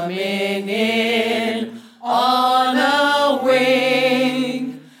coming in on a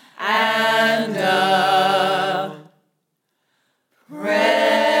wing and a prayer.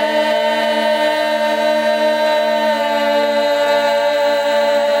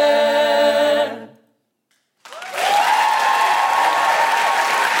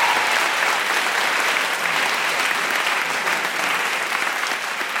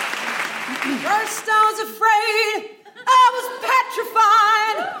 First I was afraid, I was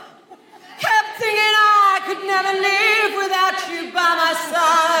petrified. Kept thinking I could never live without you by my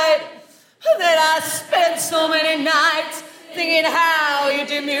side. Then I spent so many nights thinking how you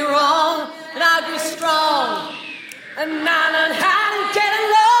did me wrong, and I grew strong, and I learned how to get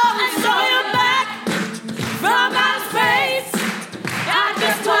along. I saw you back from outer space. I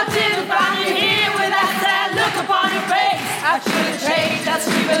just walked in to find you here with that sad look upon your face.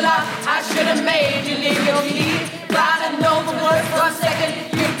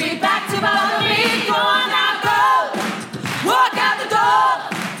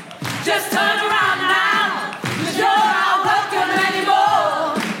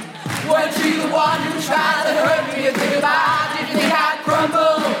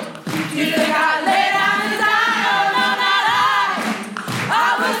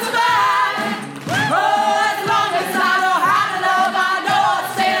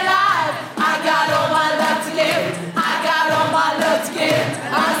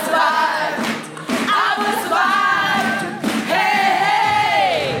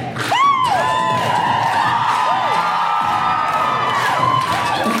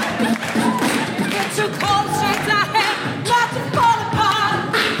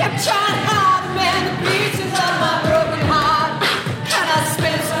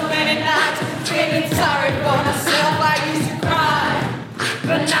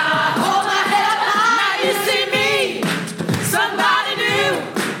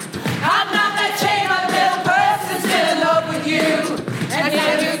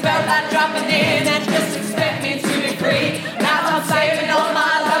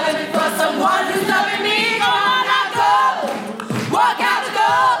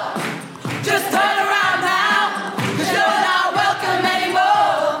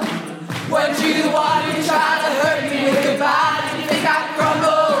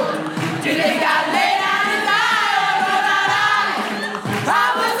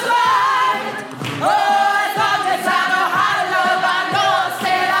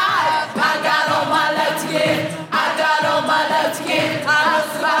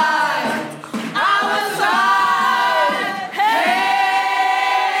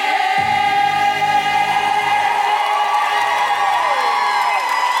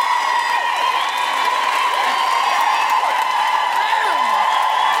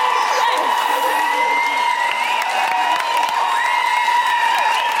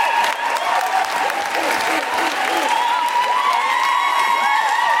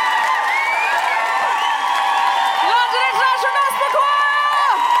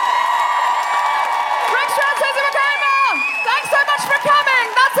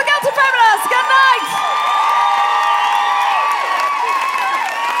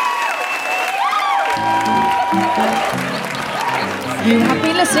 You have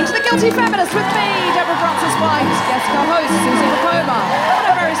been listening to The Guilty Feminist with me, Deborah Francis-White, guest co-host Susan Pacoma, and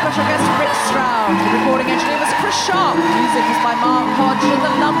a very special guest, Rick Stroud. The recording engineer was Chris Sharp. Music was by Mark Hodge and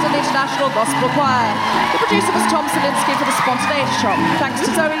the London International Gospel Choir. The producer was Tom Selinsky for the Spontaneity Shop. Thanks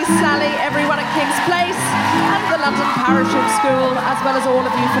to Zoe, Sally, everyone at King's Place, and the London Parachute School, as well as all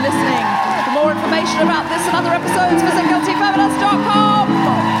of you for listening. For more information about this and other episodes, visit guiltyfeminist.com.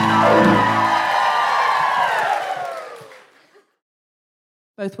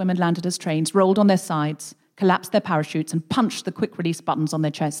 Both women landed as trains, rolled on their sides, collapsed their parachutes, and punched the quick-release buttons on their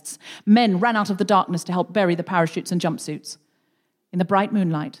chests. Men ran out of the darkness to help bury the parachutes and jumpsuits. In the bright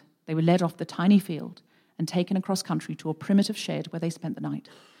moonlight, they were led off the tiny field and taken across country to a primitive shed where they spent the night.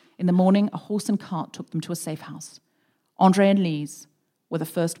 In the morning, a horse and cart took them to a safe house. Andre and Lise were the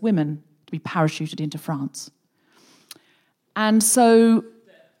first women to be parachuted into France. And so...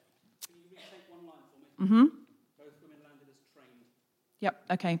 Mm-hmm. Yep,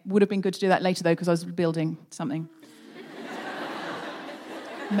 okay. Would have been good to do that later, though, because I was building something.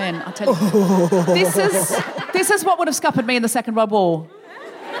 Men, I tell you. This is what would have scuppered me in the Second World War.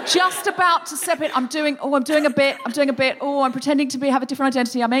 Just about to step in. I'm doing a bit. Oh, I'm pretending to have a different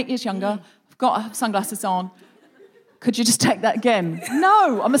identity. I'm 8 years younger. I've got sunglasses on. Could you just take that again?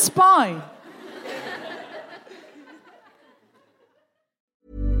 No, I'm a spy.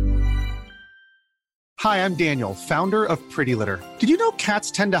 Hi, I'm Daniel, founder of Pretty Litter. Did you know cats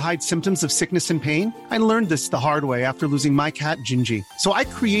tend to hide symptoms of sickness and pain? I learned this the hard way after losing my cat, Gingy. So I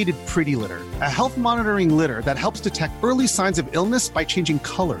created Pretty Litter, a health monitoring litter that helps detect early signs of illness by changing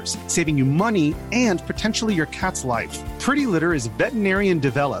colors, saving you money and potentially your cat's life. Pretty Litter is veterinarian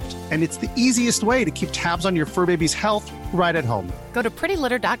developed, and it's the easiest way to keep tabs on your fur baby's health right at home. Go to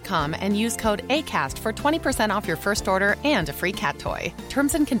prettylitter.com and use code ACAST for 20% off your first order and a free cat toy.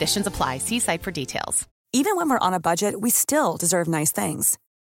 Terms and conditions apply. See site for details. Even when we're on a budget, we still deserve nice things.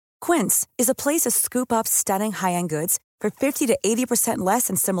 Quince is a place to scoop up stunning high-end goods for 50 to 80% less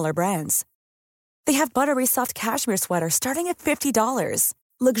than similar brands. They have buttery soft cashmere sweaters starting at $50,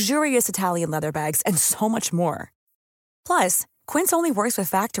 luxurious Italian leather bags, and so much more. Plus, Quince only works with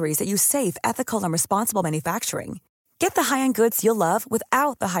factories that use safe, ethical, and responsible manufacturing. Get the high-end goods you'll love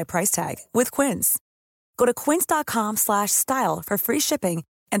without the high price tag with Quince. Go to quince.com/style for free shipping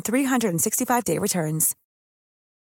and 365-day returns.